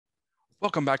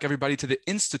Welcome back, everybody, to the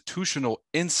Institutional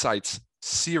Insights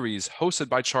series hosted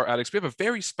by Chart Addicts. We have a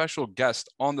very special guest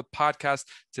on the podcast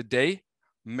today,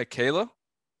 Michela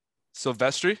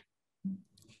Silvestri.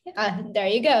 There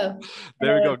you go.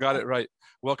 There we go. Got it right.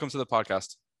 Welcome to the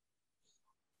podcast.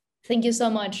 Thank you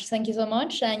so much. Thank you so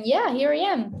much. And yeah, here I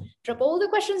am. Drop all the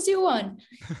questions you want.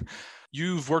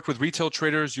 You've worked with retail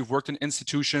traders. You've worked in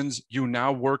institutions. You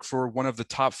now work for one of the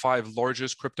top 5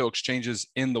 largest crypto exchanges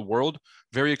in the world.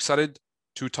 Very excited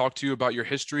to talk to you about your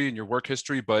history and your work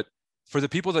history. But for the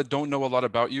people that don't know a lot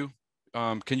about you,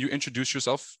 can you introduce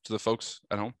yourself to the folks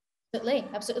at home?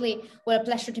 Absolutely. Well, a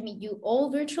pleasure to meet you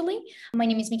all virtually. My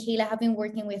name is Michela. I've been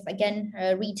working with,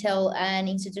 retail and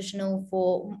institutional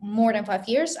for more than 5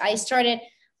 years. I started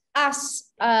as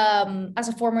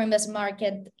a former investment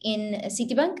market in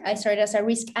Citibank. I started as a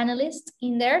risk analyst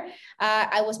in there.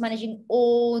 I was managing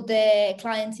all the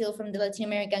clientele from the Latin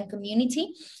American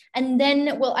community. And then,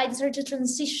 I decided to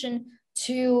transition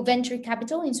to venture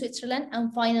capital in Switzerland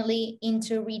and finally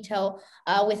into retail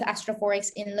with Astra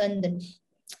Forex in London.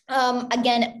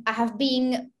 Again, I have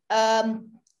been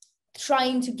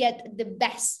trying to get the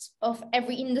best of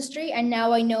every industry, and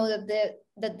now I know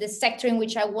that the sector in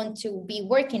which I want to be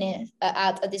working in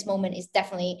at this moment is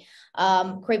definitely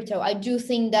crypto. I do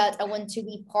think that I want to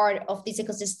be part of this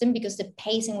ecosystem because the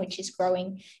pace in which it's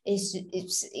growing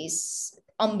is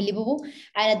unbelievable.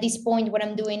 And at this point, what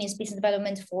I'm doing is business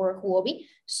development for Huobi.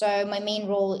 So my main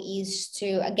role is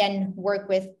to, again, work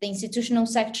with the institutional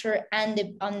sector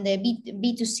and on the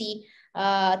B2C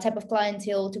type of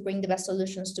clientele to bring the best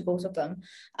solutions to both of them.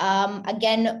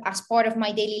 Again, as part of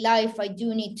my daily life, I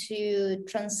do need to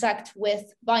transact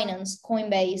with Binance,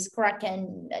 Coinbase,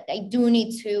 Kraken. I do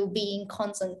need to be in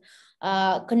constant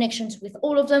connections with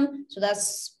all of them. So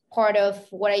that's part of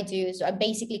what I do. So I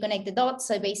basically connect the dots.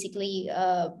 I basically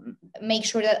make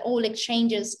sure that all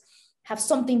exchanges have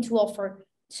something to offer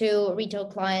to retail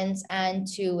clients and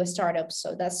to startups.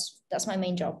 So that's my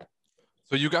main job.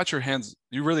 So you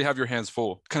really have your hands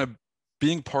full, kind of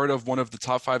being part of one of the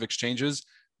top 5 exchanges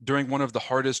during one of the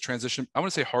hardest transition, I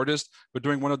want to say hardest, but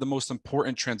during one of the most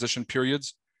important transition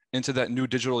periods into that new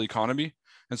digital economy.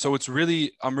 And so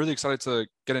I'm really excited to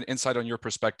get an insight on your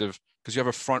perspective because you have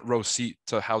a front row seat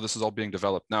to how this is all being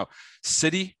developed. Now,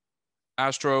 Citi,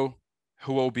 Astro,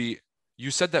 Huobi,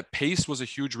 you said that pace was a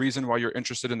huge reason why you're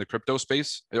interested in the crypto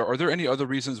space. Are there any other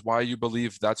reasons why you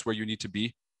believe that's where you need to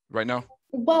be right now?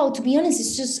 Well, to be honest,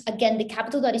 it's just, again, the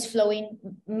capital that is flowing,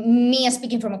 me as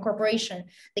speaking from a corporation,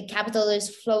 the capital that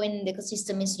is flowing in the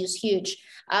ecosystem is just huge.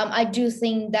 I do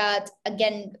think that,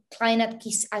 again, client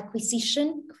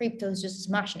acquisition, crypto is just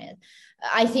smashing it.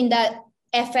 I think that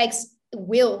FX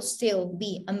will still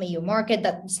be a major market.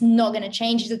 That's not going to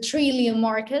change. It's a trillion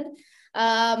market.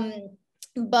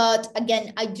 But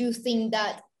again, I do think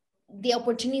that the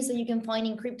opportunities that you can find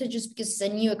in crypto, just because it's a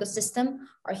new ecosystem,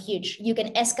 are huge. You can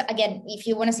again, if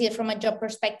you want to see it from a job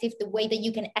perspective, the way that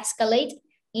you can escalate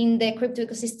in the crypto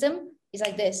ecosystem is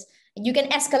like this. You can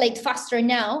escalate faster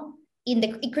now in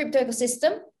the crypto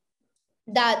ecosystem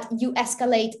that you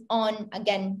escalate on,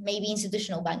 again, maybe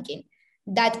institutional banking.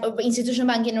 That institutional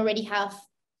banking already have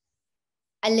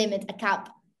a limit, a cap.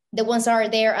 The ones that are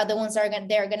there are the ones that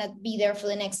they're going to be there for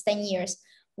the next 10 years.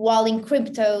 While in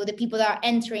crypto, the people that are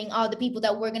entering are the people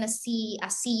that we're going to see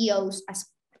as CEOs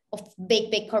of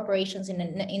big corporations in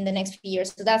the next few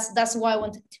years. So that's why I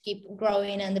wanted to keep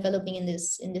growing and developing in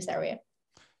this area.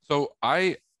 So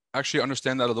I actually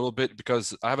understand that a little bit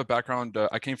because I have a background.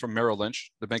 I came from Merrill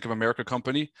Lynch, the Bank of America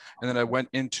company, and then I went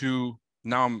into,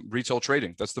 now I'm retail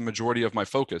trading. That's the majority of my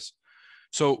focus.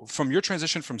 So from your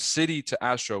transition from Citi to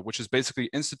Astro, which is basically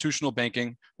institutional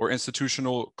banking or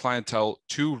institutional clientele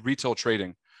to retail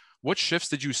trading, what shifts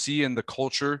did you see in the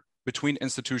culture between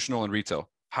institutional and retail?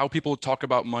 How people talk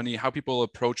about money, how people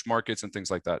approach markets and things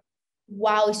like that?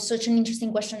 Wow, it's such an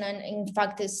interesting question. And in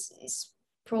fact, it's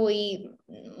probably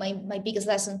my biggest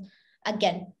lesson.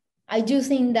 Again, I do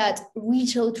think that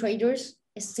retail traders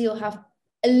still have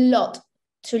a lot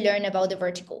to learn about the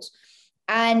verticals.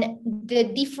 And the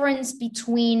difference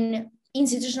between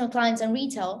institutional clients and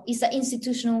retail is that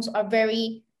institutionals are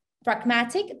very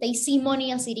pragmatic. They see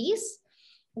money as it is.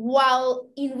 While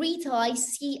in retail, I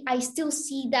still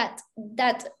see that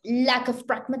lack of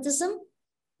pragmatism.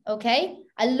 Okay,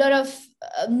 a lot of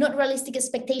not realistic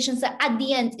expectations that at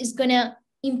the end is gonna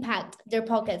impact their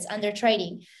pockets and their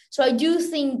trading. So I do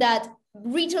think that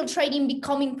retail trading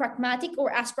becoming pragmatic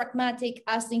or as pragmatic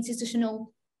as the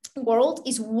institutional world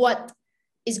is what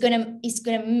is gonna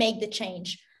make the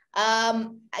change. I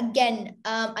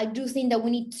do think that we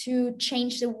need to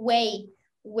change the way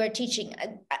we're teaching.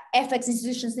 FX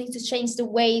institutions need to change the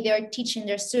way they're teaching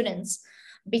their students,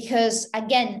 because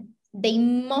again, they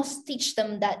must teach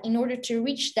them that in order to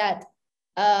reach that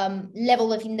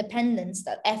level of independence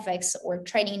that FX or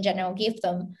trading in general give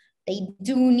them, they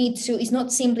do need to, it's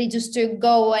not simply just to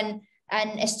go and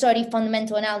study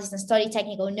fundamental analysis and study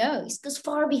technical. No, it's just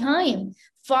far behind.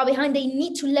 They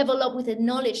need to level up with the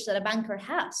knowledge that a banker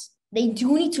has. They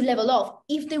do need to level up.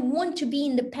 If they want to be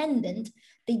independent,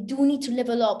 they do need to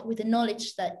level up with the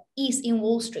knowledge that is in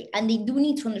Wall Street, and they do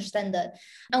need to understand that.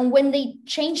 And when they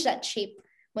change that chip,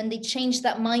 when they change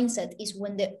that mindset, is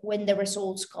when the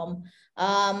results come.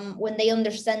 When they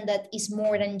understand that it's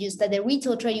more than just that the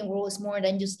retail trading world is more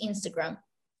than just Instagram.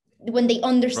 When they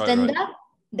understand that,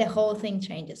 the whole thing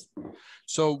changes.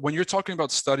 So when you're talking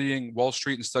about studying Wall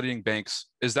Street and studying banks,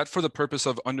 is that for the purpose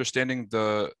of understanding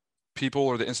the people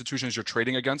or the institutions you're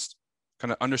trading against,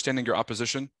 kind of understanding your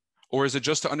opposition? Or is it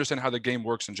just to understand how the game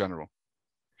works in general?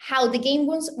 How the game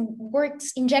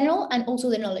works in general, and also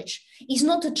the knowledge. It's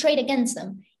not to trade against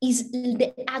them, it's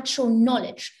the actual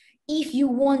knowledge. If you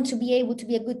want to be able to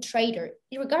be a good trader,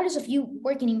 regardless of you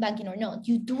working in banking or not,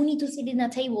 you do need to sit in a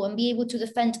table and be able to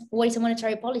defend what is a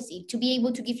monetary policy, to be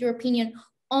able to give your opinion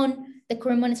on the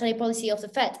current monetary policy of the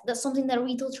Fed. That's something that a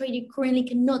retail trader currently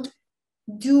cannot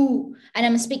do. And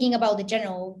I'm speaking about the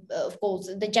general, of course,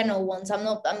 the general ones. There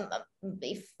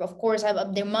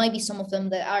might be some of them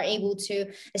that are able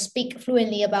to speak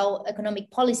fluently about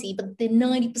economic policy, but the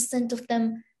 90% of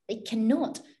them, they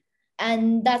cannot.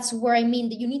 And that's where I mean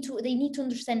that they need to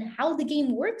understand how the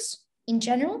game works in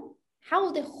general,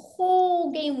 how the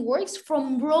whole game works,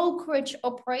 from brokerage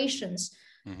operations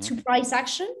to price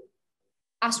action,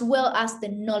 as well as the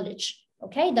knowledge.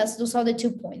 Okay, those are the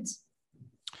 2 points.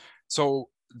 So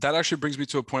that actually brings me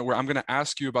to a point where I'm going to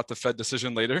ask you about the Fed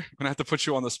decision later. I'm going to have to put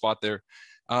you on the spot there.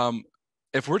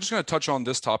 If we're just going to touch on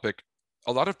this topic,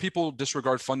 a lot of people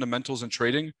disregard fundamentals in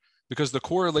trading because the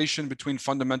correlation between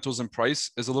fundamentals and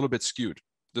price is a little bit skewed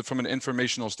from an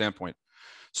informational standpoint.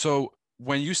 So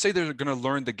when you say they're going to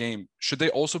learn the game, should they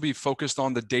also be focused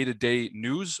on the day-to-day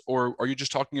news, or are you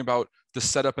just talking about the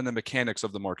setup and the mechanics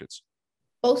of the markets?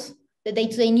 Both. The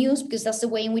day-to-day news, because that's the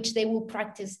way in which they will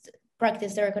practice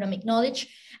their economic knowledge,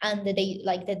 and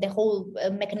the whole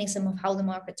mechanism of how the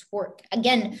markets work.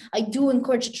 Again, I do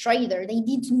encourage a trader. They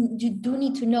do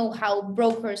need to know how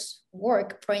brokers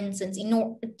work, for instance, in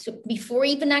order to, before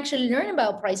even actually learn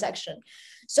about price action.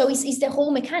 So it's the whole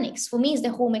mechanics. For me, it's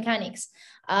the whole mechanics.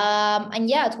 And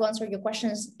yeah, to answer your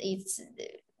questions, it's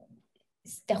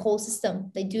the whole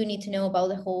system. They do need to know about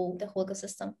the whole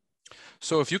ecosystem.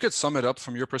 So if you could sum it up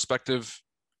from your perspective,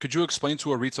 could you explain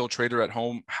to a retail trader at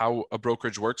home how a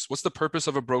brokerage works? What's the purpose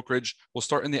of a brokerage? We'll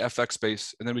start in the FX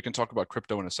space, and then we can talk about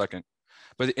crypto in a second.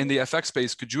 But in the FX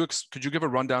space, could you give a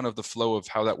rundown of the flow of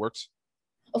how that works?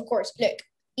 Of course. Look,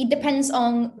 it depends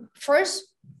on,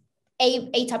 first,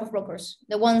 a type of brokers,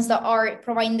 the ones that are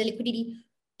providing the liquidity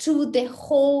to the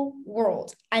whole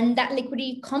world. And that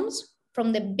liquidity comes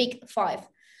from the big five.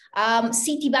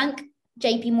 Citibank,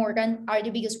 JP Morgan are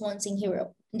the biggest ones in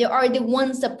Europe. They are the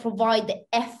ones that provide the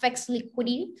FX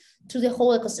liquidity to the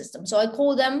whole ecosystem. So I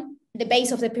call them the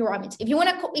base of the pyramid. If you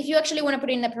actually want to put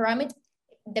it in a pyramid,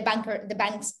 the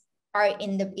banks are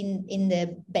in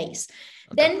the base.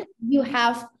 Okay. Then you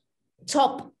have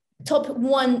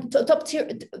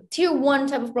tier one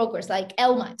type of brokers like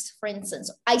LMAX, for instance,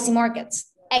 IC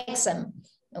Markets, XM,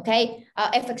 okay,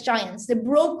 FX Giants, the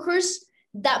brokers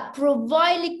that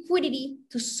provide liquidity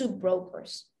to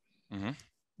sub-brokers. Mm-hmm.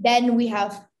 Then we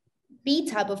have A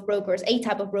type of brokers,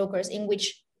 in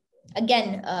which,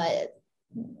 again,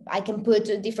 I can put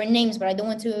different names, but I don't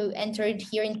want to enter it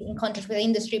here in contact with the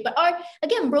industry, but are,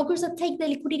 again, brokers that take the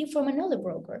liquidity from another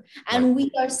broker. And right.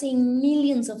 We are seeing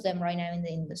millions of them right now in the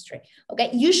industry.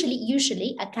 Okay,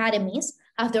 usually academies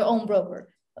have their own broker.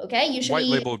 Okay, usually white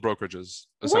label brokerages.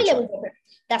 White label broker.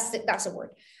 That's a word.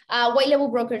 White label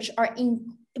brokerage are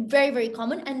very, very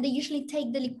common, and they usually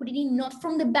take the liquidity not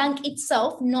from the bank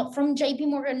itself, not from JP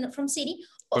Morgan, not from Citi,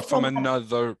 but from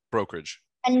another brokerage.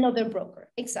 Another broker,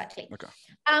 exactly. Okay.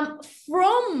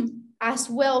 From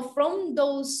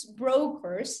those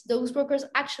brokers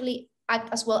actually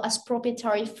act as well as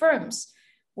proprietary firms,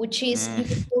 which is you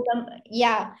can call them,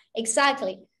 yeah,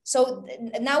 exactly. So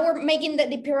now we're making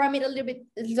the pyramid a little bit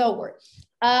lower.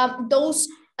 Those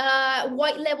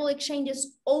white label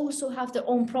exchanges also have their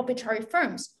own proprietary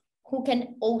firms who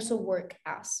can also work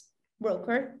as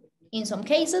broker in some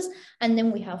cases. And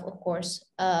then we have, of course,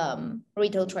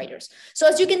 retail traders. So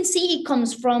as you can see, it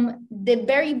comes from the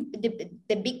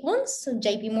big ones, so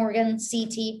JP Morgan,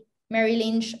 Citi, Merrill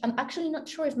Lynch. I'm actually not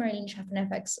sure if Merrill Lynch have an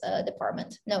FX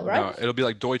department. No, right? No, it'll be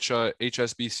like Deutsche,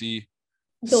 HSBC,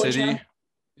 Deutsche. Citi.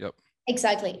 Yep.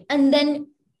 Exactly. And then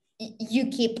you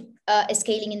keep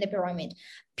scaling in the pyramid.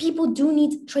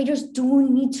 Traders do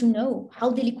need to know how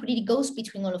the liquidity goes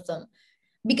between all of them,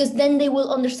 because then they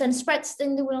will understand spreads,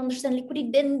 then they will understand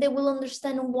liquidity, then they will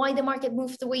understand why the market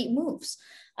moves the way it moves.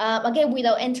 Again,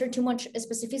 without entering too much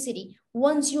specificity,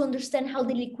 once you understand how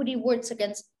the liquidity works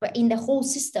in the whole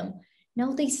system,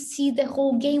 now they see the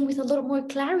whole game with a lot more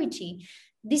clarity.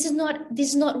 This is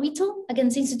not retail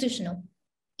against institutional.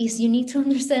 Is you need to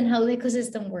understand how the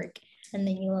ecosystem work, and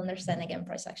then you'll understand again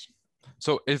price action.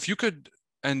 So if you could,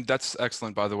 and that's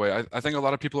excellent, by the way. I think a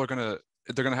lot of people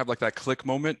they're gonna have like that click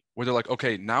moment where they're like,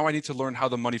 okay, now I need to learn how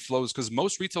the money flows, because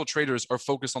most retail traders are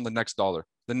focused on the next dollar,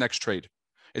 the next trade.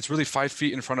 It's really 5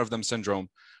 feet in front of them syndrome.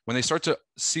 When they start to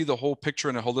see the whole picture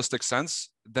in a holistic sense,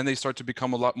 then they start to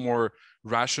become a lot more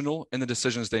rational in the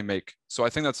decisions they make. So I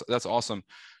think that's awesome.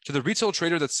 To the retail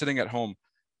trader that's sitting at home,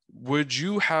 would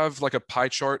you have like a pie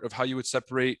chart of how you would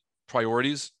separate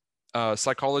priorities,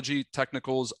 psychology,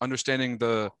 technicals, understanding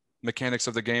the mechanics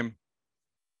of the game?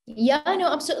 Yeah,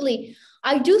 no, absolutely.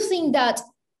 I do think that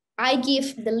I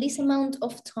give the least amount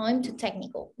of time to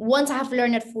technical once I have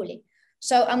learned it fully.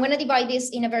 So I'm going to divide this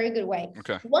in a very good way.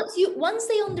 Okay. Once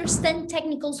they understand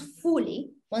technicals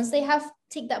fully, once they have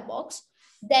ticked that box,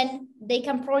 then they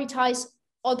can prioritize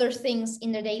other things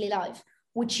in their daily life,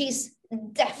 which is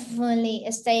definitely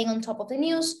staying on top of the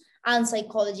news and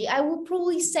psychology. I would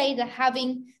probably say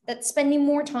that spending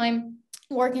more time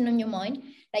working on your mind,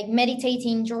 like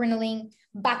meditating, journaling,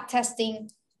 back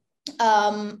testing,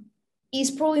 is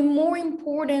probably more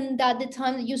important than the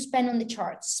time that you spend on the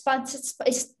charts. But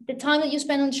it's the time that you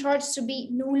spend on charts to be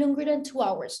no longer than 2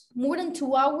 hours. More than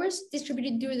 2 hours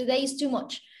distributed during the day is too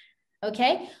much.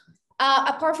 Okay.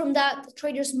 Apart from that,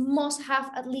 traders must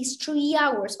have at least 3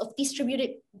 hours of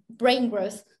distributed brain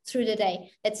growth through the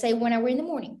day. Let's say 1 hour in the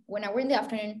morning, 1 hour in the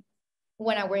afternoon,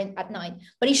 1 hour at night.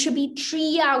 But it should be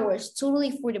 3 hours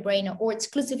totally for the brain or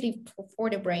exclusively for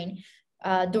the brain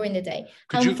during the day.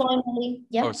 Finally,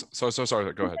 yeah. Oh, so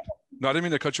sorry. Go ahead. No, I didn't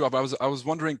mean to cut you off. I was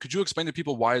wondering, could you explain to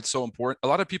people why it's so important? A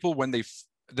lot of people,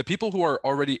 the people who are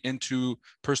already into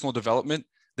personal development,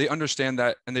 they understand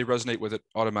that and they resonate with it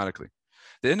automatically.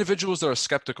 The individuals that are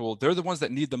skeptical, they're the ones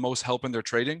that need the most help in their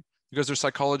trading because their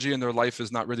psychology and their life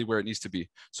is not really where it needs to be.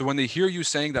 So when they hear you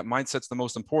saying that mindset's the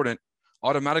most important,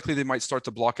 automatically they might start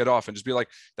to block it off and just be like,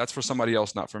 that's for somebody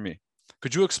else, not for me.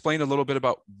 Could you explain a little bit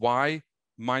about why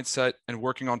mindset and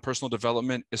working on personal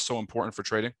development is so important for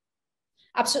trading?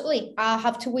 Absolutely. I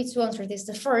have two ways to answer this.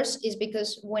 The first is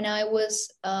because when I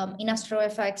was in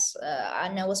AstroFX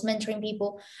and I was mentoring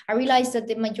people, I realized that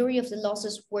the majority of the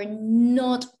losses were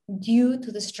not due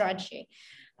to the strategy.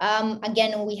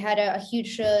 Again, we had a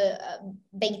huge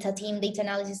data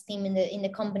analysis team in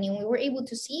the company, and we were able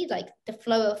to see like the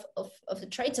flow of the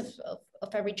trades of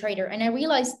every trader. And I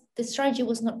realized the strategy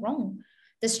was not wrong.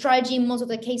 The strategy in most of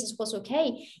the cases was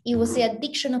okay. It was the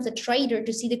addiction of the trader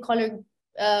to see the color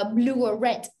blue or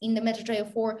red in the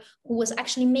MetaTrader 4 who was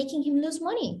actually making him lose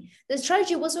money. The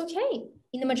strategy was okay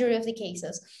in the majority of the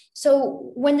cases.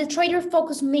 So when the trader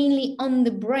focused mainly on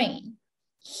the brain,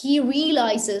 he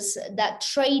realizes that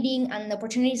trading and the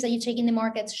opportunities that you take in the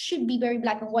markets should be very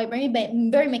black and white,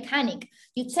 very mechanic.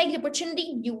 You take the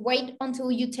opportunity, you wait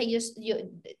until you take hit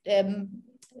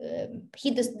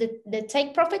the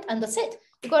take profit, and that's it.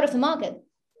 You go out of the market.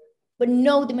 But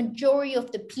no, the majority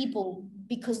of the people,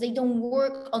 because they don't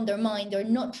work on their mind, they're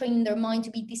not training their mind to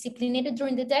be disciplined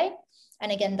during the day.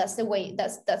 And again, that's the way.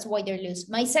 That's why they lose.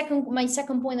 My second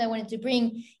point I wanted to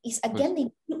bring is, again,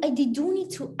 they do need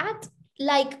to act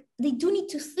like, they do need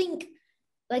to think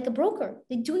like a broker.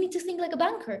 They do need to think like a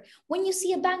banker. When you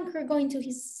see a banker going to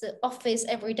his office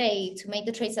every day to make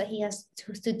the trades that he has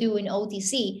to do in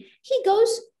OTC, he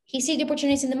goes, he sees the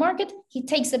opportunities in the market, he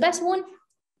takes the best one,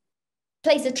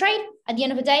 plays the trade. At the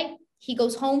end of the day, he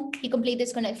goes home, he completely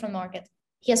disconnects from market.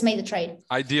 He has made the trade.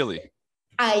 Ideally.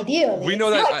 We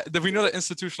know that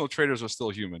institutional traders are still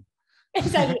human.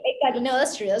 Exactly. No,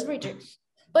 that's true. That's very true.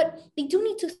 But they do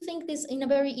need to think this in a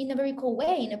very cool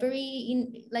way,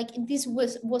 this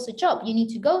was a job. You need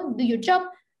to go do your job,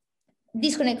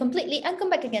 disconnect completely, and come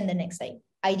back again the next day,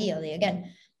 ideally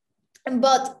again.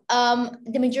 But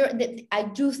I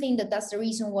do think that that's the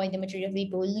reason why the majority of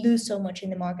people lose so much in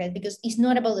the market, because it's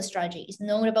not about the strategy, it's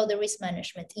not about the risk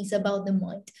management, it's about the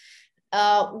mind.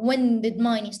 When the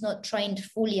mind is not trained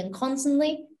fully and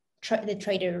constantly, the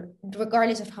trader,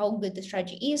 regardless of how good the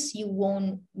strategy is, you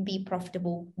won't be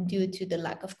profitable due to the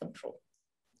lack of control.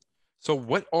 So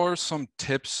what are some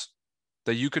tips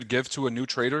that you could give to a new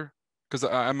trader because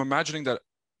I'm imagining that,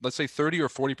 let's say 30 or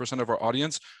 40% of our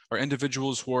audience are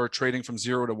individuals who are trading from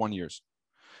 0 to 1 years.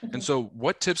 And so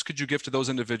what tips could you give to those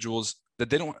individuals that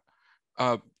they don't,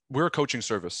 we're a coaching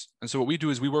service. And so what we do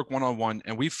is we work one-on-one,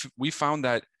 and we found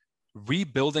that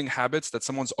rebuilding habits that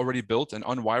someone's already built and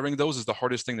unwiring those is the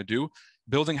hardest thing to do.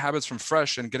 Building habits from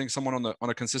fresh and getting someone on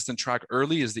a consistent track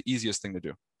early is the easiest thing to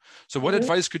do. So what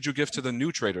advice could you give to the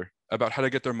new trader about how to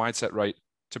get their mindset right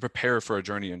to prepare for a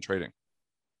journey in trading?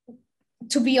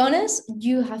 To be honest,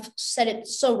 you have said it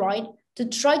so right. To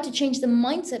try to change the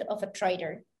mindset of a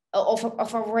trader, of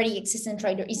already existing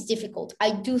trader, is difficult.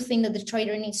 I do think that the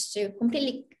trader needs to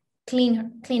completely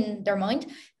clean their mind.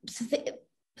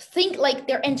 Think like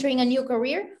they're entering a new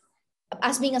career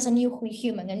as being as a new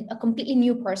human and a completely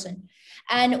new person.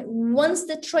 And once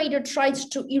the trader tries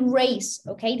to erase,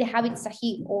 okay, the habits that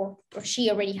he or she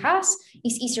already has,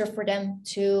 it's easier for them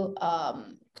to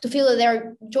feel that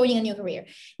they're joining a new career.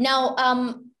 Now,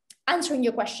 answering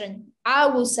your question, I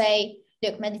will say,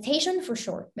 look, meditation for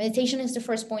sure. Meditation is the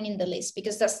first point in the list,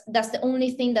 because that's the only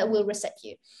thing that will reset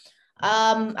you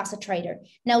as a trader.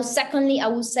 Now, secondly, I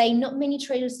will say not many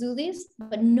traders do this,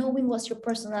 but knowing what's your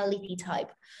personality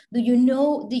type.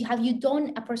 Have you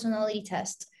done a personality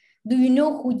test? Do you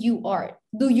know who you are?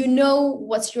 Do you know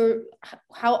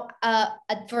how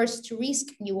adverse to risk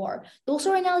you are? Those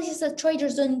are analyses that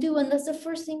traders don't do, and that's the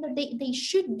first thing that they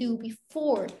should do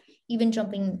before even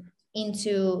jumping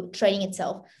into trading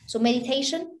itself. So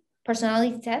meditation,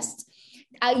 personality tests.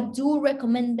 I do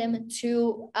recommend them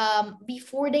to,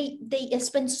 before they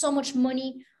spend so much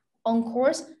money on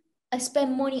course,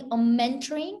 spend money on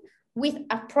mentoring with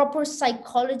a proper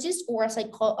psychologist or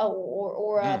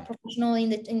a professional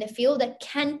in the field that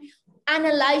can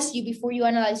analyze you before you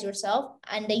analyze yourself.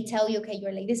 And they tell you, okay,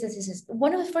 you're like this is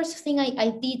one of the first thing I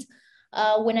did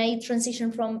when I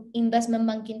transitioned from investment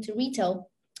banking to retail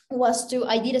was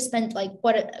I did spend like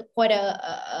quite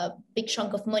a big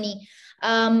chunk of money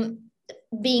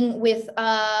being with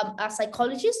a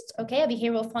psychologist, okay, a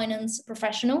behavioral finance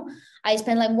professional. I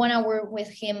spent like 1 hour with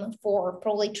him for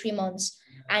probably 3 months,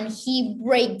 and he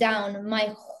break down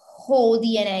my whole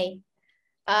DNA.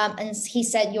 And he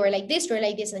said, you're like this,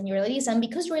 and you're like this. And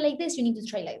because you're like this, you need to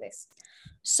try like this.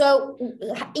 So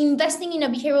investing in a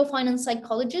behavioral finance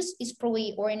psychologist is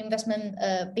probably, or an investment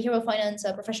behavioral finance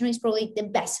professional is probably the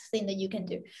best thing that you can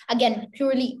do. Again,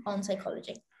 purely on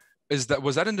psychology.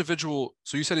 Was that individual,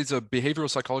 so you said he's a behavioral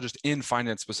psychologist in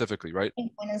finance specifically, right? In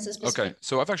finance specifically. Okay,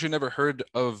 so I've actually never heard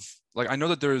of, like, I know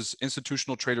that there's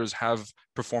institutional traders have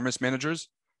performance managers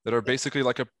that are basically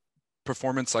like a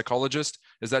performance psychologist.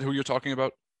 Is that who you're talking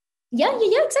about? Yeah,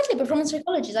 exactly. Performance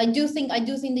psychologist. I do think that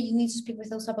you need to speak with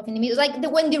those type of individuals, like the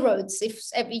Wendy Rhodes. If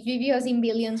you have seen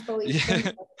Billions, probably.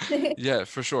 Yeah, yeah,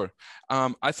 for sure.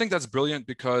 I think that's brilliant,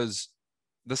 because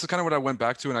this is kind of what I went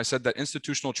back to, and I said that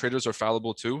institutional traders are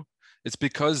fallible too. It's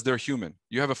because they're human.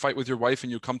 You have a fight with your wife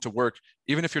and you come to work,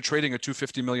 even if you're trading a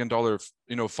 $250 million,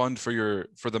 fund for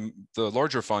the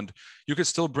larger fund, you could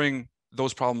still bring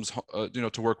those problems,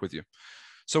 to work with you.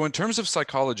 So in terms of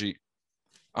psychology,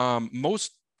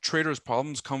 most traders'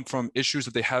 problems come from issues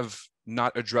that they have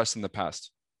not addressed in the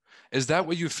past. Is that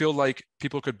what you feel like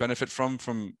people could benefit from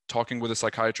talking with a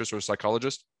psychiatrist or a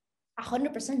psychologist?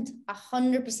 100%.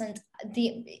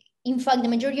 In fact, the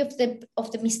majority of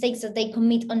the mistakes that they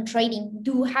commit on trading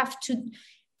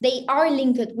they are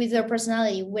linked with their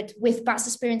personality, with past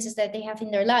experiences that they have in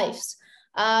their lives.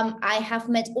 I have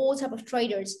met all type of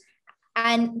traders,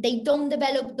 and they don't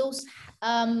develop those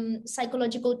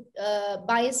psychological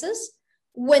biases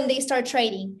when they start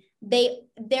trading. They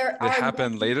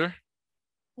happen later.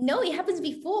 No, it happens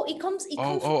before.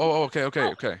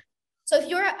 Okay. So if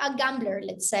you're a gambler,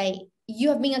 let's say you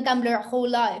have been a gambler a whole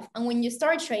life, and when you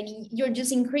start trading, you're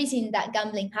just increasing that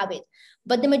gambling habit.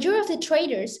 But the majority of the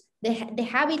traders, the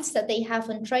habits that they have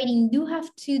on trading do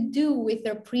have to do with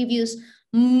their previous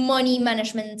money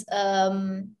management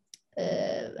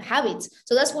habits.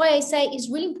 So that's why I say it's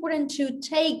really important to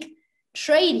take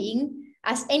trading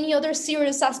as any other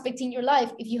serious aspect in your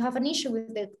life. If you have an issue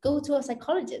with it, go to a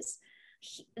psychologist.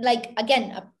 Like,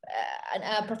 again,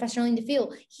 a professional in the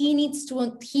field.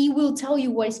 He will tell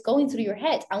you what is going through your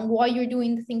head and why you're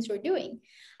doing the things you're doing.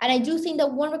 And I do think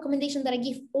that one recommendation that I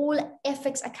give all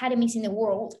FX academies in the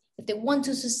world, if they want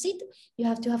to succeed, you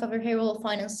have to have a behavioral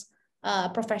finance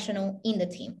professional in the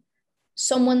team.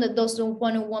 Someone that does the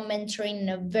one-on-one mentoring in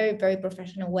a very, very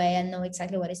professional way and know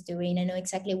exactly what it's doing and know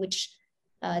exactly which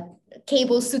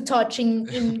cables to touch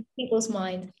in people's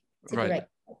mind. Right.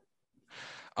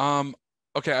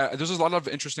 Okay, there's a lot of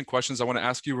interesting questions I want to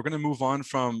ask you. We're going to move on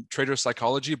from trader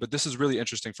psychology, but this is really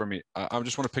interesting for me. I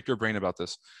just want to pick your brain about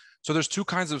this. So there's two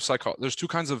kinds of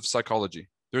psychology.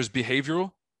 There's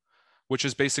behavioral, which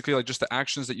is basically like just the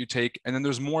actions that you take. And then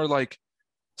there's more like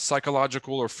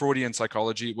psychological or Freudian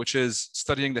psychology, which is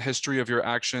studying the history of your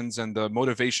actions and the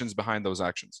motivations behind those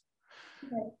actions.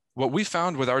 Okay. What we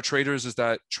found with our traders is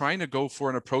that trying to go for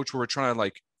an approach where we're trying to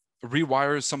like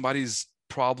rewire somebody's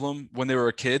problem when they were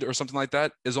a kid or something like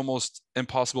that is almost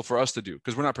impossible for us to do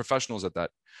because we're not professionals at that.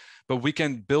 But we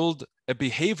can build a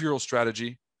behavioral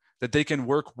strategy that they can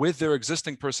work with their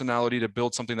existing personality to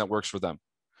build something that works for them.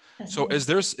 So is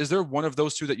there one of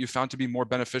those two that you found to be more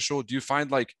beneficial? Do you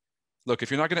find like, look, if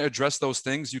you're not going to address those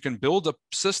things, you can build a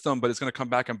system, but it's going to come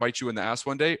back and bite you in the ass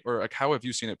one day? Or like, how have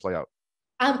you seen it play out?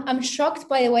 I'm shocked,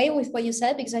 by the way, with what you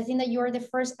said, because I think that you are the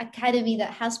first academy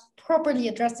that has properly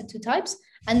addressed the two types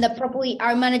and that properly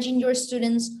are managing your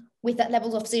students with that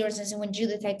level of seriousness. And when you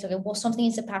detect, okay, well, something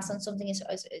is the past and something is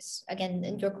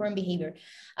again, your current behavior.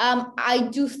 I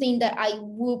do think that I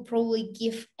will probably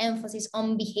give emphasis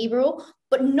on behavioral,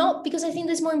 but not because I think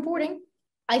that's more important.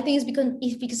 I think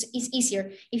it's because it's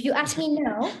easier. If you ask me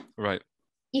now, Right.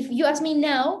 If you ask me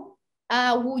now,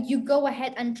 will you go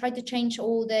ahead and try to change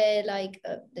all the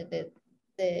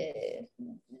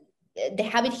the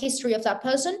habit history of that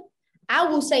person? I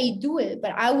will say do it,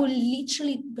 but I will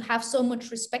literally have so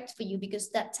much respect for you because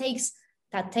that takes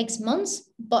months,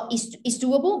 but it's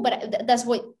doable. But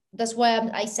that's why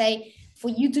I say for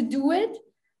you to do it,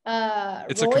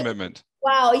 It's a Roy. commitment.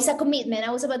 Wow, it's a commitment.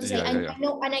 I was about to say, Yeah. I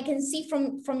know, and I can see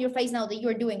from your face now that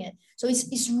you're doing it. So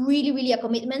it's really, really a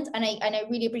commitment, and I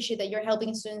really appreciate that you're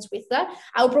helping students with that.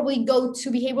 I'll probably go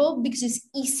to behavioral because it's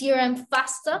easier and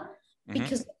faster.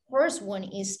 Because the first one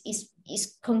is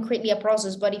concretely a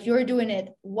process, but if you're doing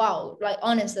it, wow, like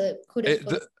honestly,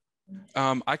 kudos.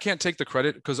 I can't take the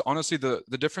credit because honestly,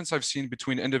 the difference I've seen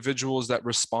between individuals that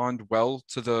respond well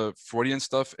to the Freudian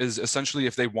stuff is essentially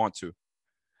if they want to.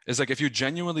 Is like if you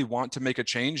genuinely want to make a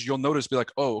change, you'll notice, be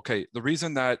like, oh, okay, the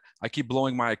reason that I keep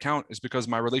blowing my account is because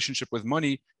my relationship with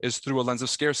money is through a lens of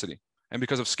scarcity. And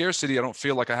because of scarcity, I don't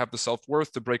feel like I have the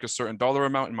self-worth to break a certain dollar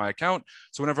amount in my account.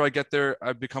 So whenever I get there,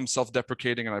 I become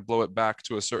self-deprecating and I blow it back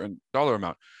to a certain dollar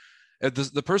amount.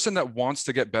 The person that wants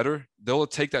to get better, they'll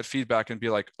take that feedback and be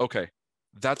like, okay,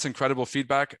 that's incredible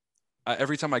feedback.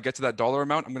 Every time I get to that dollar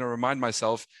amount, I'm going to remind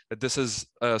myself that this is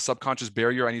a subconscious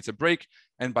barrier I need to break.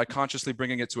 And by consciously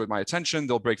bringing it to my attention,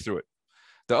 they'll break through it.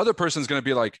 The other person's going to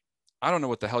be like, I don't know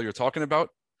what the hell you're talking about.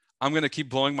 I'm going to keep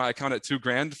blowing my account at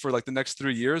 $2,000 for like the next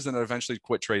 3 years and then eventually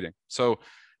quit trading. So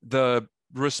the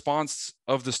response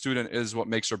of the student is what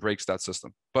makes or breaks that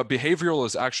system. But behavioral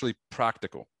is actually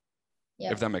practical,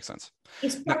 if that makes sense.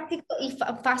 It's practical, if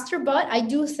faster, but I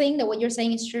do think that what you're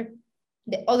saying is true.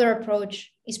 The other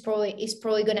approach is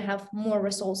probably going to have more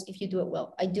results if you do it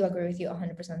well. I do agree with you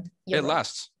 100%. It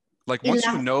lasts. Like once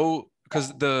you know,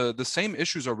 because the same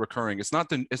issues are recurring. It's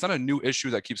not a new issue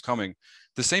that keeps coming.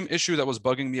 The same issue that was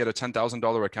bugging me at a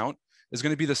 $10,000 account is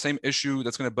going to be the same issue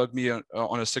that's going to bug me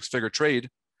on a six-figure trade,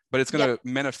 but it's going to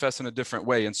manifest in a different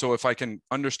way. And so if I can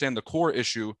understand the core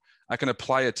issue, I can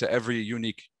apply it to every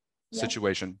unique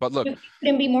situation. But look, you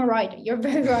couldn't be more right. You're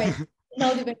very right.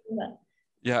 No debate on that.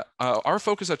 Yeah, our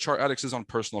focus at Chart Addicts is on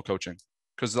personal coaching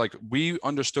because like we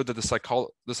understood that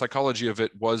the psychology of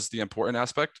it was the important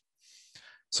aspect.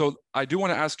 So I do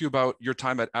want to ask you about your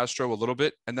time at Astro a little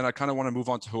bit, and then I kind of want to move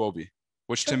on to Huobi,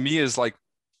 which to me is like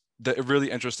the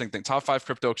really interesting thing. Top 5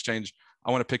 crypto exchange.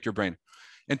 I want to pick your brain.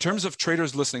 In terms of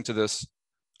traders listening to this,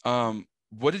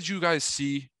 what did you guys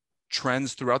see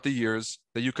trends throughout the years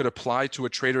that you could apply to a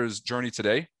trader's journey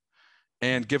today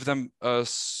and give them a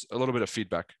little bit of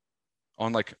feedback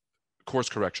on like course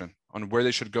correction on where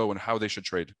they should go and how they should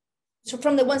trade? So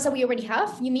from the ones that we already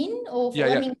have, you mean? Or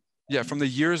yeah, from the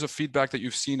years of feedback that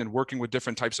you've seen and working with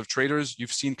different types of traders,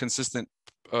 you've seen consistent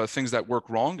things that work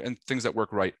wrong and things that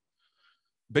work right.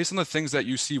 Based on the things that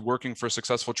you see working for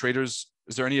successful traders,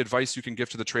 is there any advice you can give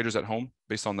to the traders at home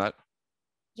based on that?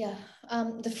 Yeah,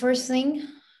 the first thing,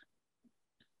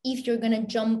 if you're going to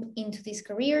jump into this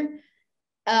career,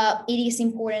 it is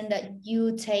important that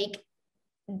you take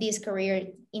this career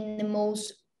in the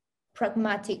most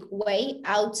pragmatic way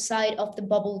outside of the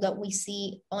bubble that we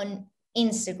see on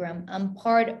Instagram. I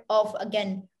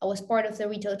was part of the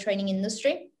retail trading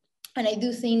industry. And I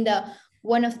do think that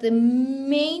one of the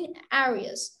main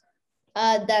areas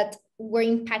that were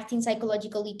impacting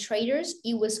psychologically traders,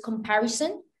 it was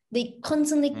comparison. They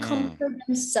constantly compare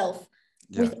themselves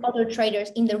with other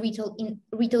traders in the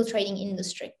retail trading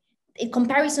industry.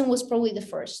 Comparison was probably the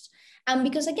first. And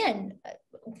because again,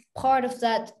 part of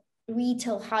that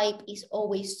retail hype is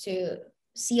always to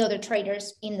see other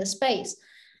traders in the space.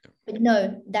 But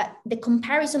no, that the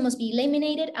comparison must be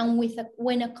eliminated. And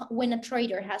when a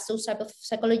trader has those type of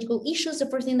psychological issues, the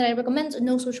first thing that I recommend,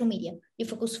 no social media. You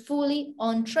focus fully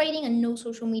on trading and no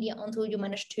social media until you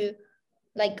manage to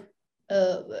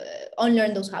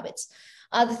unlearn those habits.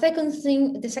 The second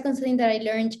thing that I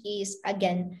learned is,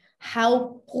 again,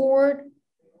 how poor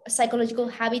psychological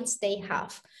habits they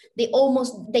have. They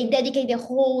dedicate the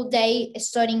whole day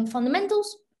studying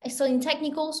fundamentals, studying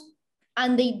technicals,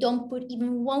 and they don't put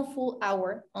even 1 full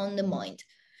hour on the mind.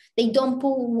 They don't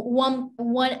put one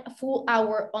full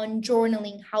hour on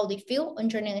journaling how they feel, on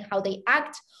journaling how they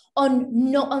act, on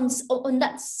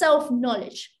that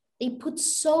self-knowledge. They put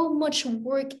so much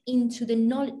work into the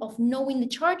knowledge of knowing the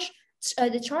charts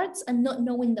and not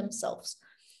knowing themselves.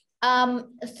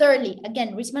 Thirdly,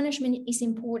 again, risk management is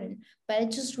important, but I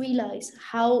just realized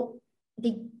how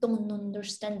they don't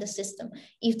understand the system.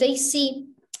 If they see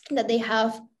that they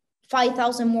have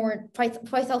 $5,000 or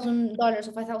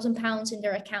 £5,000 in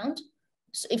their account,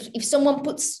 so if someone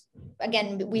puts,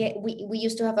 again, we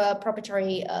used to have a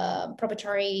proprietary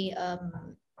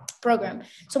program.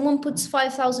 Someone puts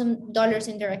 $5,000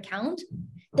 in their account,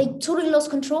 they totally lost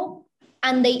control,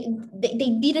 and they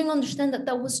didn't understand that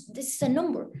this is a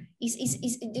number.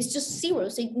 It's just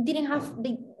zeros.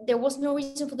 There was no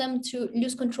reason for them to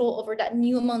lose control over that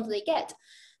new amount they get.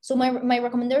 So my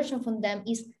recommendation from them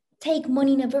is take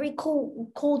money in a very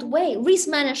cold way. Risk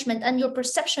management and your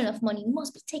perception of money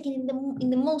must be taken in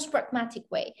the most pragmatic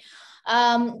way.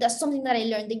 That's something that I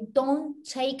learned. They don't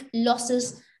take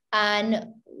losses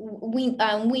and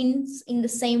wins in the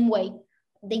same way.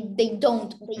 They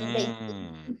don't. They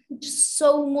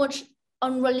so much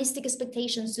unrealistic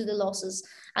expectations to the losses,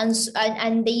 and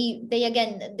they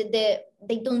again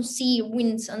they don't see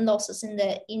wins and losses in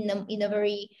a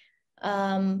very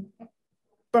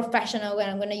professional,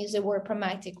 and I'm going to use the word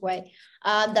pragmatic way.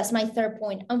 That's my third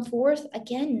point. And fourth,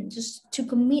 again, just to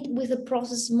commit with the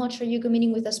process as much as you're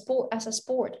committing with a sport.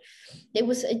 They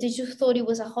just thought it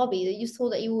was a hobby. They just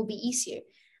thought that it would be easier.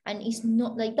 And it's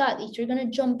not like that. If you're going to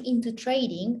jump into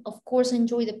trading, of course,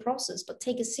 enjoy the process, but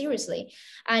take it seriously.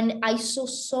 And I saw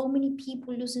so many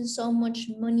people losing so much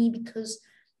money because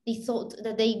they thought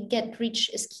that they get rich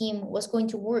scheme was going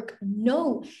to work.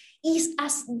 No, it's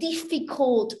as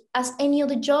difficult as any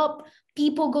other job.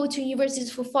 People go to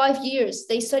universities for 5 years.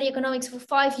 They study economics for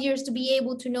 5 years to be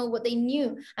able to know what they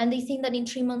knew. And they think that in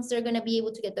 3 months, they're going to be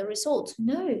able to get the results.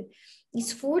 No,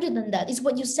 it's further than that. It's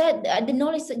what you said, the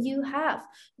knowledge that you have,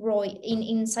 Roy,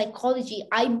 in psychology.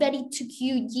 I bet it took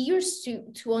you years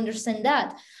to understand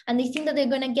that. And they think that they're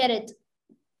going to get it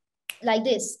like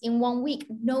this in 1 week.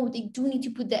 No, they do need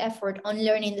to put the effort on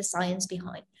learning the science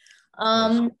behind.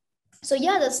 So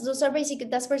yeah, that's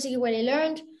basically what I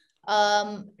learned.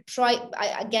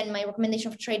 Again, my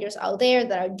recommendation for traders out there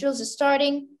that are just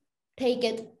starting, take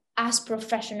it as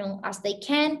professional as they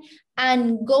can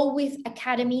and go with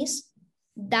academies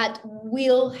that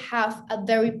will have a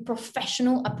very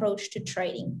professional approach to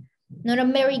trading, not a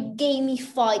very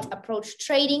gamified approach to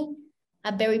trading,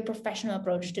 a very professional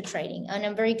approach to trading. And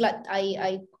I'm very glad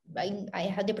I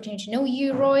had the opportunity to know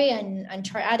you, Roy, and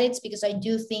Chart Addicts, because I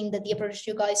do think that the approach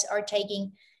you guys are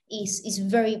taking is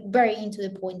very, very into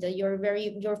the point, that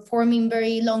you're forming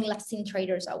very long-lasting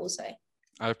traders, I will say.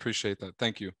 I appreciate that.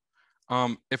 Thank you.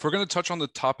 If we're going to touch on the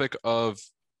topic of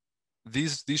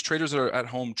these traders that are at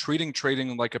home treating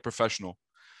trading like a professional,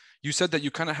 you said that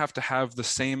you kind of have to have the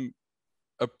same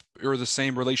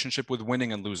relationship with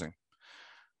winning and losing.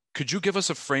 Could you give us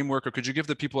a framework, or could you give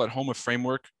the people at home a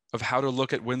framework of how to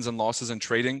look at wins and losses in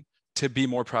trading to be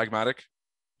more pragmatic?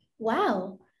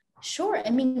 Wow, sure.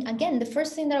 I mean, again, the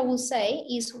first thing that I will say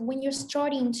is when you're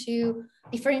starting to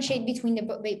differentiate between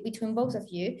both of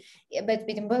you, but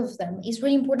between both of them, it's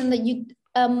really important that you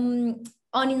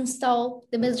uninstall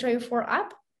the MetaTrader 4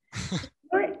 app.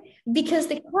 Because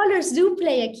the colors do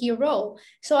play a key role.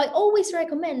 So I always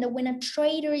recommend that when a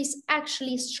trader is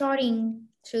actually starting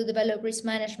to develop risk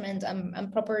management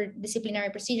and proper disciplinary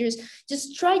procedures,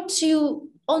 just try to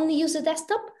only use the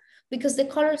desktop, because the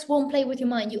colors won't play with your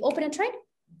mind. You open a trade,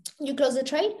 you close the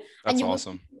trade. That's and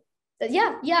awesome.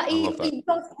 It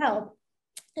does help.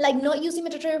 Like, not using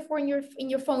MetaTrader 4 in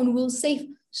your phone will save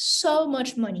so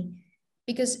much money,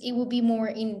 because it will be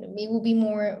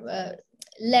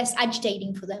less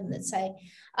agitating for them, let's say.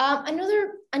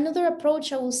 Another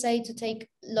approach I will say to take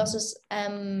losses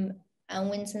and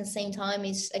wins at the same time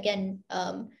is, again,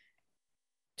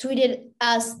 treat it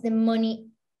as the money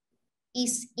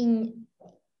is in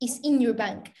your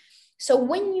bank. So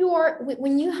when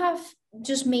you have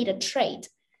just made a trade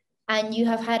and you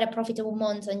have had a profitable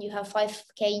month and you have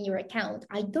 5K in your account,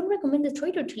 I don't recommend the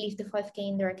trader to leave the 5K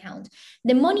in their account.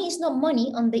 The money is not money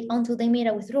until they made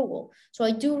a withdrawal. So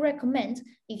I do recommend,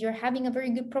 if you're having a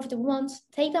very good profitable month,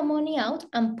 take that money out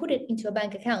and put it into a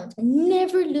bank account.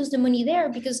 Never lose the money there,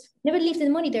 because never leave the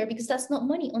money there, because that's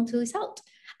not money until it's out.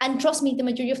 And trust me, the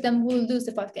majority of them will lose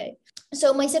the 5K.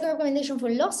 So my second recommendation for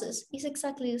losses is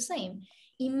exactly the same.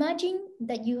 Imagine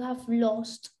that you have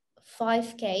lost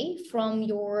 5K from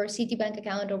your Citibank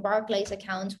account or Barclays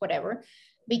account, whatever,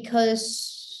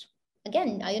 because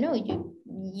again, I know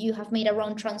you have made a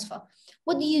wrong transfer.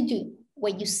 What do?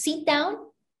 When you sit down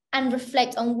and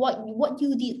reflect on what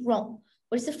you did wrong,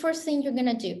 what is the first thing you're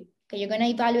gonna do? Okay, you're gonna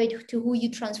evaluate to who you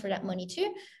transfer that money to.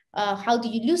 How do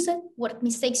you lose it? What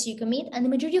mistakes you commit? And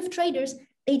the majority of traders,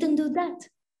 they don't do that.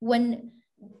 When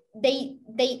they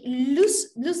lose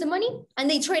the money and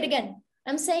they trade again.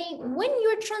 I'm saying, when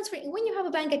you're transferring, when you have a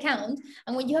bank account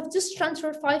and when you have just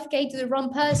transferred 5K to the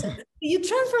wrong person, you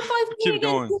transfer 5K again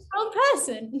to the wrong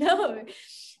person. No.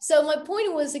 So my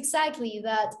point was exactly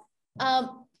that,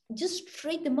 just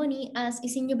treat the money as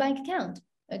is in your bank account.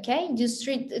 Okay, just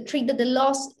treat the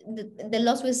loss with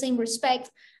the same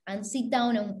respect, and sit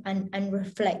down and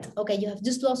reflect. Okay, you have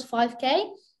just lost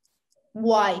 5K.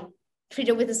 Why? Treat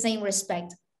it with the same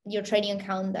respect, your trading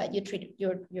account, that you treat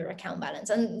your account balance.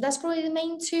 And that's probably the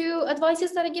main two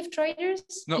advices that I give traders.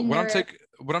 No,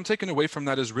 what I'm taking away from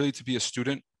that is really to be a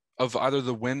student of either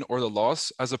the win or the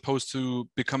loss, as opposed to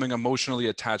becoming emotionally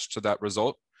attached to that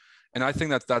result. And I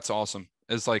think that that's awesome.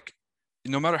 Is like,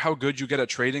 no matter how good you get at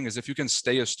trading, is if you can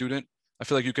stay a student, I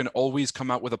feel like you can always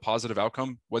come out with a positive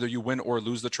outcome, whether you win or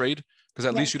lose the trade, because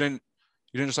at least you didn't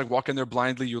just like walk in there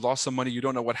blindly. You lost some money. You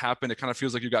don't know what happened. It kind of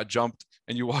feels like you got jumped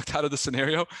and you walked out of the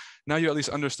scenario. Now you at least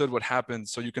understood what happened,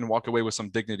 so you can walk away with some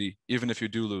dignity, even if you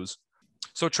do lose.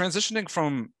 So transitioning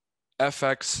from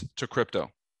FX to crypto,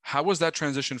 how was that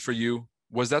transition for you?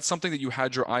 Was that something that you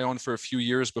had your eye on for a few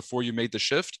years before you made the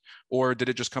shift, or did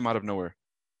it just come out of nowhere?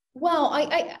 Well,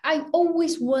 I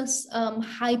always was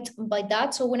hyped by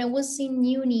that. So when I was in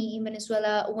uni in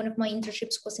Venezuela, one of my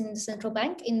internships was in the central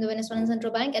bank, in the Venezuelan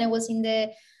central bank, and I was in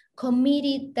the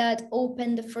committee that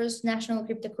opened the first national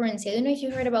cryptocurrency. I don't know if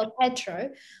you heard about Petro,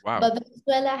 but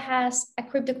Venezuela has a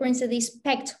cryptocurrency that is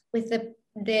pegged with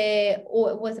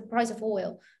the price of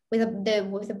oil, with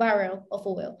the barrel of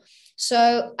oil.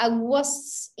 So I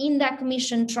was in that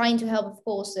commission trying to help, of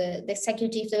course, the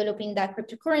executive developing that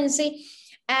cryptocurrency.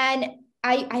 And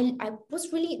I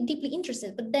was really deeply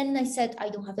interested, but then I said, I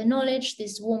don't have the knowledge,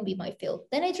 this won't be my field.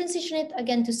 Then I transitioned it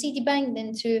again to Citibank,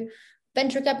 then to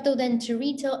venture capital, then to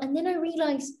retail. And then I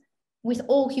realized, with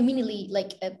all humility,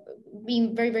 like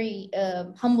being very, very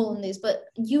humble in this, but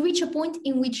you reach a point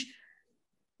in which,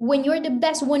 when you're the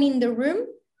best one in the room,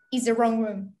 is the wrong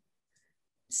room.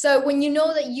 So when you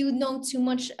know that you know too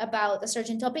much about a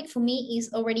certain topic, for me,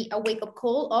 is already a wake-up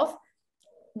call of,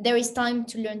 there is time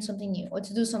to learn something new or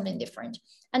to do something different.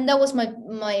 And that was the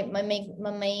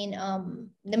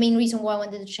main reason why I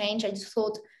wanted to change. I just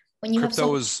thought, when you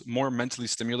crypto was more mentally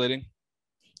stimulating.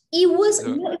 It was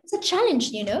a challenge,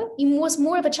 you know. It was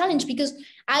more of a challenge, because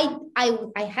I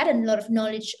had a lot of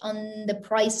knowledge on the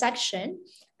price action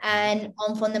and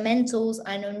on fundamentals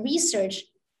and on research.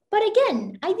 But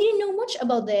again, I didn't know much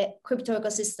about the crypto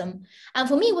ecosystem. And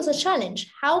for me, it was a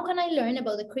challenge. How can I learn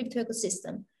about the crypto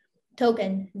ecosystem?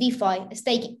 Token, DeFi,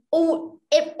 staking, or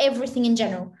everything in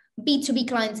general, B2B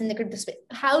clients in the crypto space.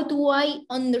 How do I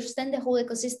understand the whole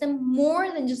ecosystem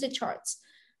more than just the charts?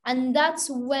 And that's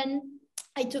when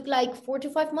I took like 4 to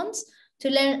 5 months to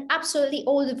learn absolutely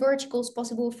all the verticals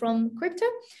possible from crypto.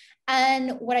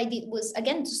 And what I did was,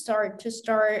 again, to start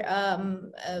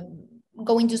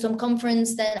going to some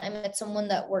conference. Then I met someone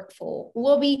that worked for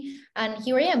Huobi, and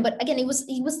here I am. But again, it was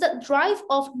that drive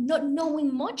of not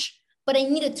knowing much, but I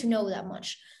needed to know that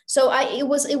much. So it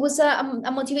was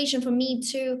a motivation for me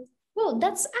to, well,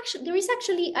 there is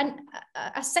actually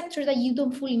a sector that you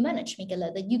don't fully manage,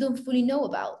 Michela, that you don't fully know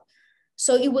about.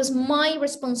 So it was my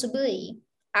responsibility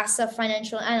as a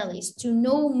financial analyst to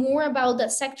know more about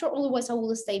that sector, otherwise I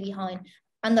will stay behind.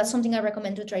 And that's something I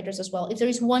recommend to traders as well. If there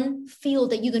is one field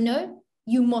that you don't know,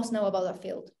 you must know about that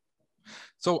field.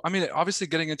 So, I mean, obviously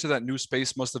getting into that new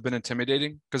space must have been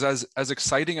intimidating, because as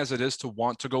exciting as it is to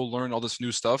want to go learn all this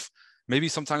new stuff, maybe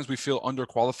sometimes we feel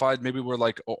underqualified. Maybe we're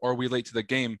like, are we late to the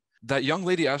game? That young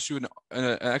lady asked you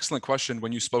an excellent question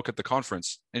when you spoke at the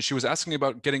conference, and she was asking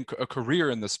about getting a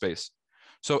career in this space.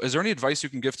 So is there any advice you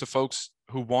can give to folks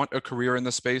who want a career in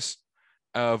this space,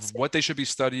 of what they should be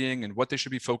studying and what they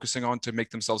should be focusing on to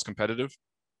make themselves competitive?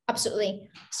 Absolutely.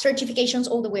 Certifications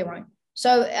all the way around. So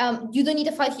you don't need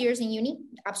a 5 years in uni,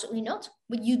 absolutely not.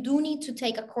 But you do need to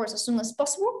take a course as soon as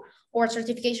possible, or a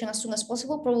certification as soon as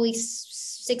possible, probably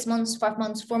 6 months, 5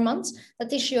 months, 4 months, that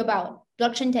teach you about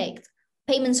blockchain tech,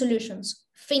 payment solutions,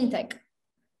 fintech,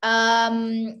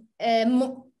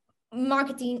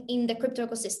 marketing in the crypto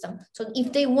ecosystem. So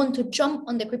if they want to jump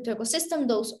on the crypto ecosystem,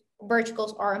 those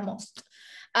verticals are a must.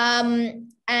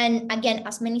 And again,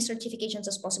 as many certifications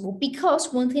as possible,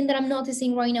 because one thing that I'm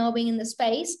noticing right now being in the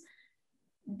space,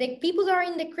 the people that are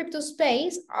in the crypto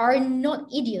space are not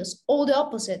idiots, all the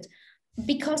opposite.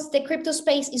 Because the crypto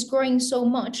space is growing so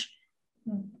much,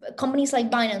 companies like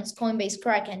Binance, Coinbase,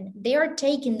 Kraken, they are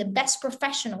taking the best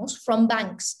professionals from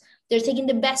banks. They're taking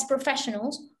the best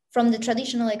professionals from the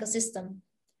traditional ecosystem.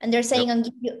 And they're saying,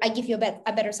 I give you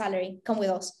a better salary, come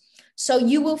with us. So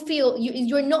you will feel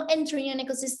you're not entering an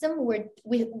ecosystem where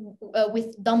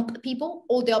with dumb people,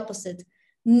 or the opposite.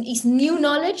 It's new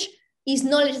knowledge, is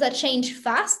knowledge that change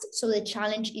fast. So the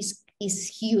challenge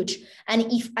is huge.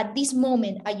 And if at this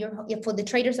moment, for the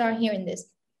traders that are hearing this,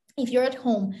 if you're at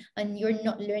home and you're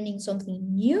not learning something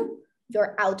new,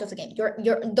 you're out of the game.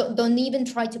 Don't even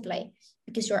try to play,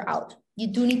 because you're out. You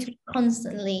do need to be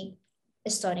constantly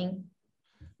studying.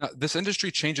 Now, this industry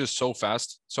changes so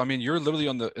fast. So, I mean, you're literally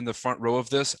in the front row of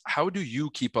this. How do you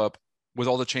keep up with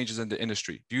all the changes in the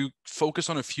industry? Do you focus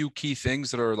on a few key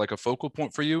things that are like a focal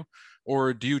point for you?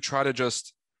 Or do you try to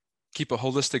just keep a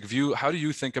holistic view? How do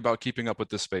you think about keeping up with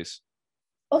this space?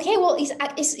 Okay, well,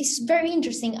 it's very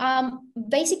interesting.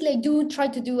 Basically, I do try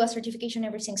to do a certification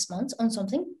every 6 months on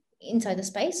something inside the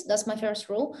space. That's my first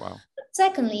rule. Wow. But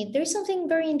secondly, there's something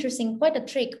very interesting, quite a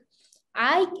trick.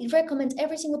 I recommend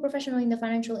every single professional in the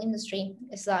financial industry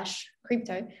 /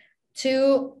 crypto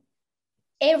to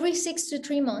every 6 to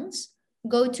 3 months,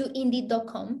 go to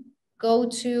indeed.com, go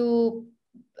to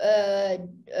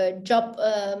job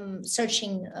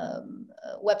searching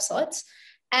websites,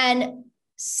 and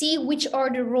see which are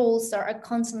the roles that are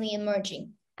constantly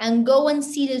emerging, and go and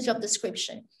see the job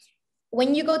description.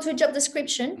 When you go to a job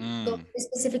description, go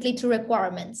specifically to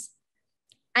requirements.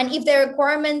 And if the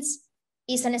requirements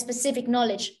is a specific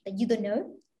knowledge that you don't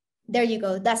know, there you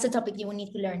go. That's the topic you will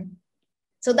need to learn.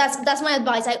 So that's my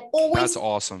advice. That's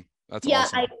awesome. That's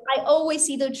awesome. I always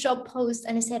see the job post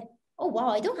and I said, oh wow,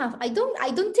 I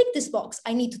don't tick this box.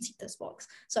 I need to tick this box.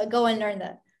 So I go and learn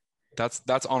that.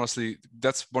 That's honestly,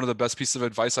 that's one of the best pieces of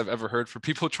advice I've ever heard for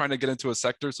people trying to get into a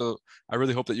sector. So I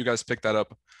really hope that you guys pick that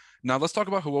up. Now let's talk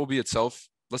about Huobi itself.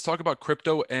 Let's talk about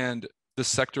crypto and the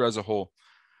sector as a whole.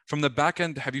 From the back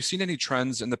end, have you seen any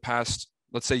trends in the past,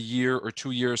 let's say year or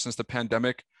 2 years since the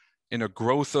pandemic, in a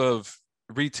growth of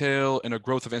retail, in a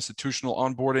growth of institutional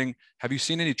onboarding? Have you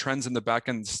seen any trends in the back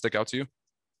end stick out to you?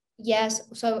 Yes.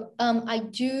 So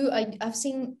I've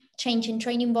seen change in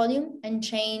trading volume and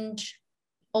change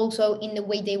also in the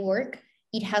way they work.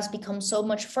 It has become so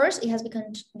much. First, it has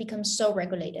become so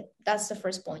regulated. That's the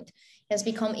first point. It has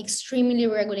become extremely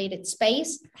regulated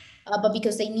space, but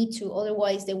because they need to,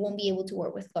 otherwise they won't be able to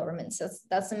work with governments.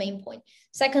 That's the main point.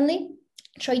 Secondly,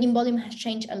 trading volume has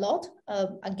changed a lot.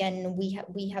 Again,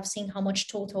 we have seen how much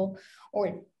total,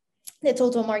 or the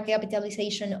total market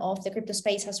capitalization of the crypto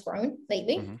space has grown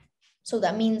lately. Mm-hmm. So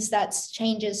that means that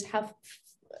changes have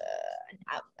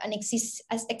an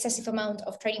excessive amount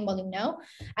of trading volume now,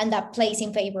 and that plays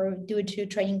in favor due to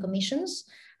trading commissions.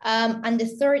 And the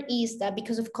third is that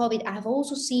because of COVID, I have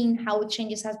also seen how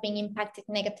changes have been impacted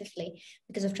negatively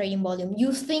because of trading volume.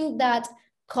 You think that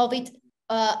COVID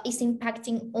is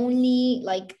impacting only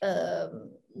like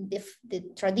the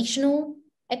traditional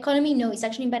economy? No, it's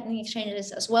actually impacting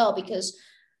exchanges as well, because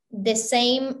the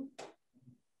same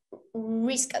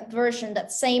risk aversion,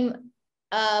 that same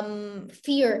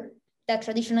fear that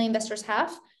traditional investors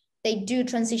have, they do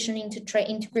transition into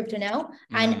crypto now.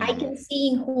 And I can see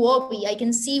in Huobi, I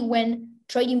can see when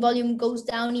trading volume goes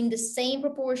down in the same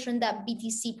proportion that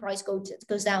BTC price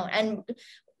goes down. And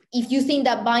if you think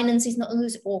that Binance is not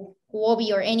losing, or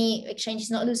Huobi or any exchange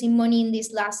is not losing money in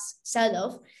this last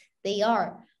sell-off, they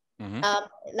are. Mm-hmm.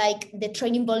 Like the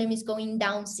trading volume is going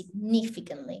down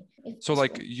significantly. So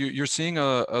like you're seeing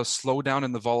a slowdown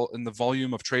in the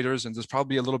volume of traders, and there's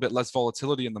probably a little bit less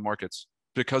volatility in the markets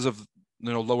because of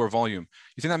lower volume.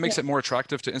 You think that makes it more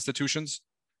attractive to institutions,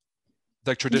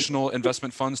 like traditional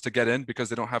investment funds, to get in because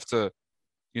they don't have to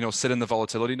sit in the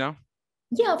volatility now?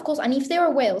 Yeah, of course. And if there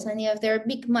are whales and if they're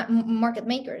big market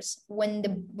makers, when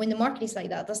the market is like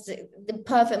that, that's the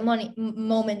perfect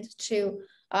moment to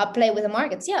play with the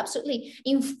markets. Yeah, absolutely.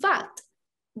 In fact,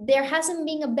 there hasn't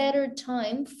been a better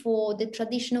time for the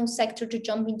traditional sector to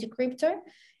jump into crypto,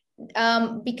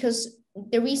 because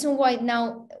the reason why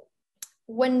now,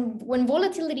 when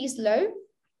volatility is low,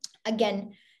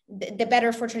 again, the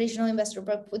better for traditional investor.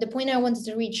 But the point I wanted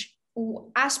to reach,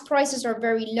 as prices are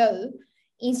very low,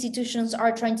 institutions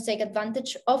are trying to take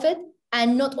advantage of it,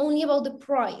 and not only about the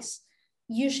price.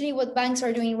 Usually what banks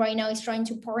are doing right now is trying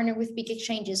to partner with big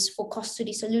exchanges for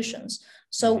custody solutions.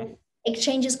 So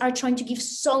exchanges are trying to give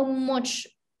so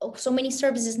many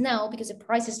services now, because the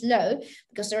price is low,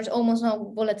 because there's almost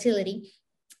no volatility,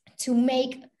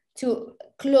 to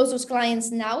close those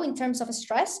clients now in terms of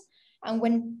stress. And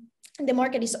when the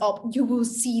market is up, you will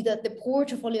see that the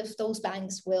portfolio of those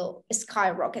banks will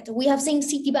skyrocket. We have seen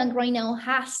Citibank right now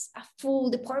has a full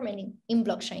department in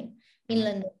blockchain in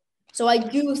London. So I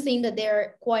do think that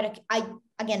they're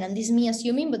again, and this is me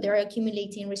assuming, but they're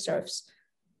accumulating reserves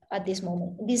at this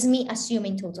moment. This is me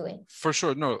assuming totally. For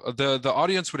sure. No, the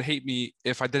audience would hate me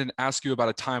if I didn't ask you about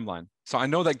a timeline. So I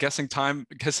know that guessing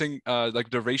like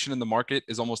duration in the market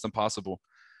is almost impossible.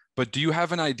 But do you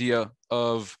have an idea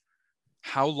of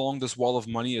how long this wall of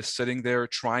money is sitting there,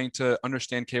 trying to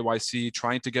understand KYC,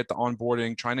 trying to get the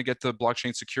onboarding, trying to get the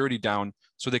blockchain security down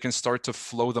so they can start to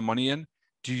flow the money in?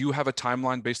 Do you have a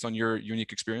timeline based on your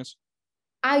unique experience?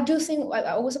 I do think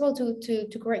I was about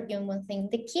to correct you on one thing.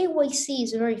 The KYC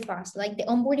is very fast. Like the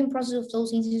onboarding process of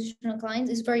those institutional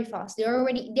clients is very fast. They are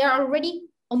already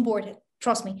onboarded.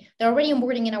 Trust me, they're already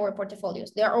onboarding in our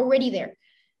portfolios. They are already there.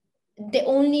 The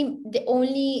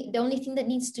only thing that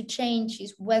needs to change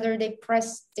is whether they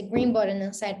press the green button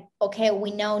and said, okay,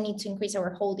 we now need to increase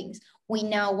our holdings. We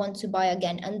now want to buy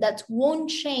again. And that won't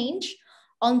change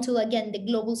until, again, the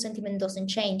global sentiment doesn't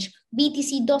change.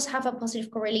 BTC does have a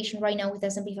positive correlation right now with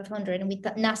S&P 500 and with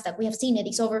NASDAQ. We have seen it.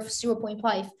 It's over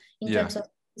 0.5 in terms of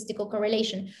statistical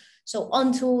correlation. So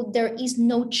until there is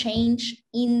no change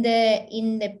in the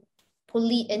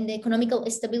economical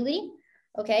stability,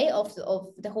 okay, of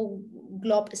the whole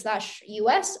globe /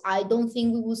 US, I don't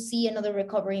think we will see another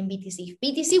recovery in BTC.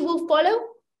 BTC will follow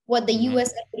what the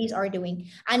US equities are doing.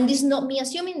 And this is not me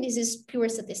assuming, this is pure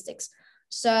statistics.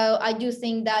 So I do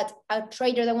think that a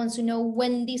trader that wants to know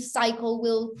when this cycle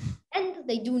will end,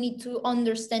 they do need to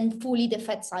understand fully the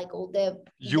Fed cycle.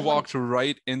 You walked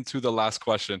right into the last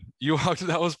question.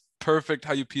 That was perfect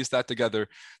how you pieced that together.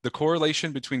 The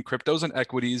correlation between cryptos and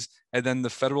equities, and then the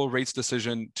federal rates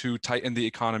decision to tighten the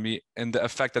economy and the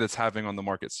effect that it's having on the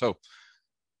market. So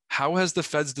how has the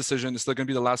Fed's decision, this is going to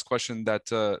be the last question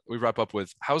that we wrap up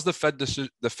with. How's the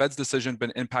Fed's decision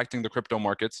been impacting the crypto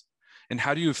markets? And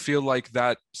how do you feel like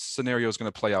that scenario is going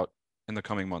to play out in the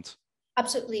coming months?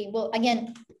 Absolutely. Well,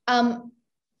 again,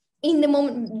 in the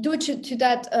moment, due to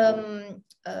that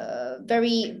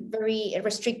very, very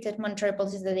restricted monetary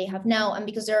policies that they have now, and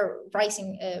because they're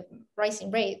rising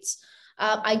rates,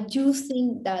 I do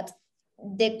think that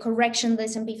the correction the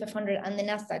S&P 500 and the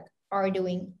NASDAQ are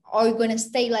doing are going to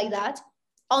stay like that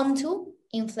until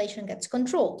inflation gets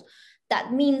controlled.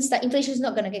 That means that inflation is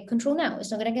not going to get control now.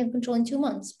 It's not going to get control in 2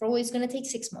 months. Probably it's going to take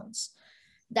 6 months.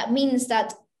 That means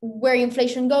that where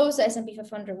inflation goes, the S&P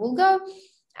 500 will go.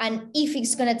 And if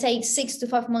it's going to take 6 to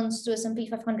 5 months to S&P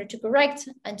 500 to correct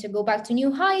and to go back to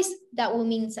new highs, that will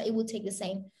mean that it will take the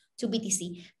same to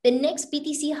BTC. The next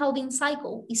BTC halving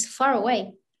cycle is far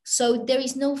away. So there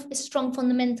is no strong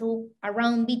fundamental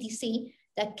around BTC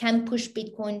that can push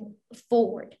Bitcoin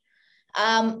forward.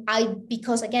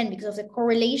 Because of the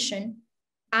correlation,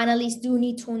 analysts do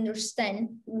need to understand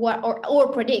what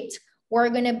or predict what are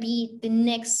going to be the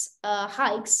next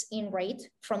hikes in rate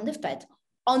from the Fed,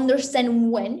 understand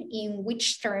when, in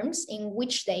which terms, in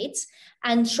which dates,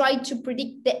 and try to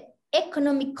predict the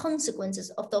economic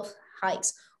consequences of those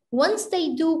hikes. Once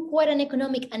they do quite an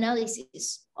economic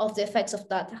analysis of the effects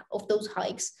of those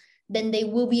hikes, then they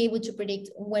will be able to predict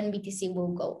when BTC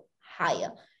will go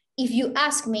higher. If you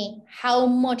ask me how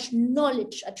much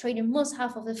knowledge a trader must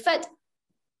have of the Fed,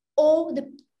 all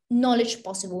the knowledge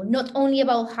possible, not only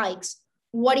about hikes,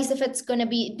 what is the Fed's going to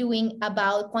be doing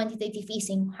about quantitative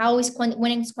easing? When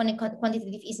is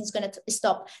quantitative easing going to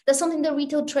stop? That's something that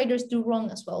retail traders do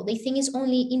wrong as well. They think it's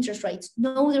only interest rates.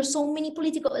 No, there's so many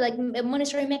political, like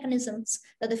monetary mechanisms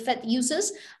that the Fed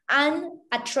uses, and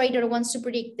a trader wants to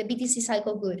predict the BTC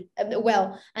cycle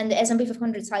well, and the S&P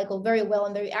 500 cycle very well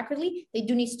and very accurately. They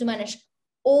do need to manage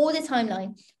all the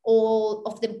timeline, all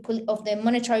of the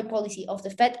monetary policy of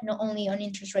the Fed, not only on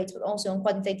interest rates, but also on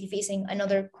quantitative easing and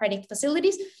other credit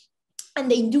facilities. And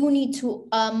they do need to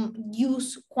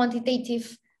use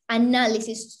quantitative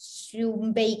analysis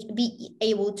to be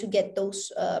able to get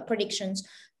those predictions.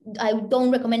 I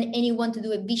don't recommend anyone to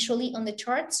do it visually on the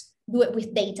charts. Do it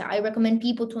with data. I recommend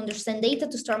people to understand data,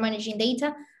 to start managing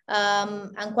data,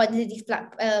 and quantitative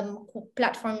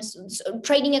platforms. So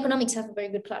trading economics have a very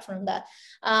good platform on that,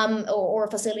 or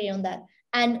facility on that.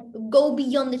 and go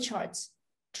beyond the charts.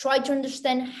 Try to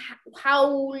understand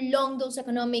how long those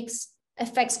economics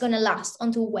effects going to last,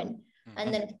 until when.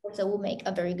 And then, of course, I will make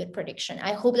a very good prediction.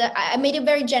 I hope that I made it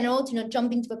very general to not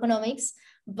jump into economics,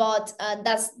 but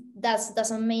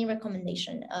that's a main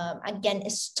recommendation. Again,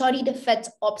 study the Fed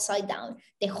upside down.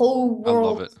 The whole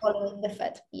world is following the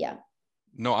Fed. Yeah.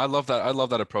 No, I love that. I love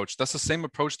that approach. That's the same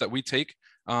approach that we take.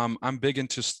 I'm big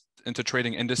into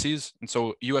trading indices, and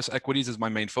so U.S. equities is my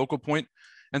main focal point.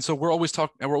 And so we're always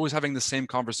having the same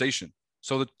conversation.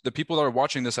 So the people that are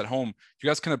watching this at home, you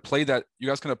guys can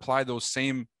apply those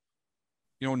same,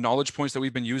 knowledge points that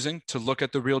we've been using to look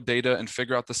at the real data and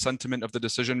figure out the sentiment of the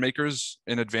decision makers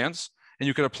in advance. And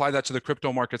you could apply that to the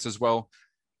crypto markets as well,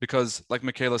 because like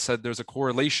Michela said, there's a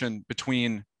correlation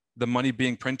between the money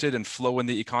being printed and flow in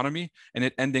the economy and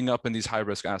it ending up in these high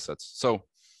risk assets. So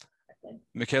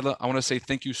Michela, I want to say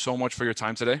thank you so much for your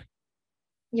time today.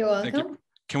 You're welcome.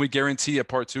 Can we guarantee a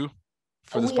part 2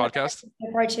 for this podcast?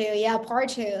 Part 2, yeah, part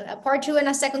 2. A part 2 and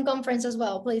a second conference as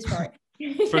well, please, Mark.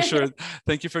 For sure.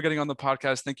 Thank you for getting on the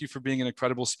podcast. Thank you for being an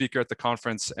incredible speaker at the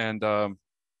conference. And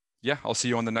yeah, I'll see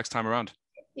you on the next time around.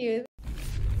 Thank you.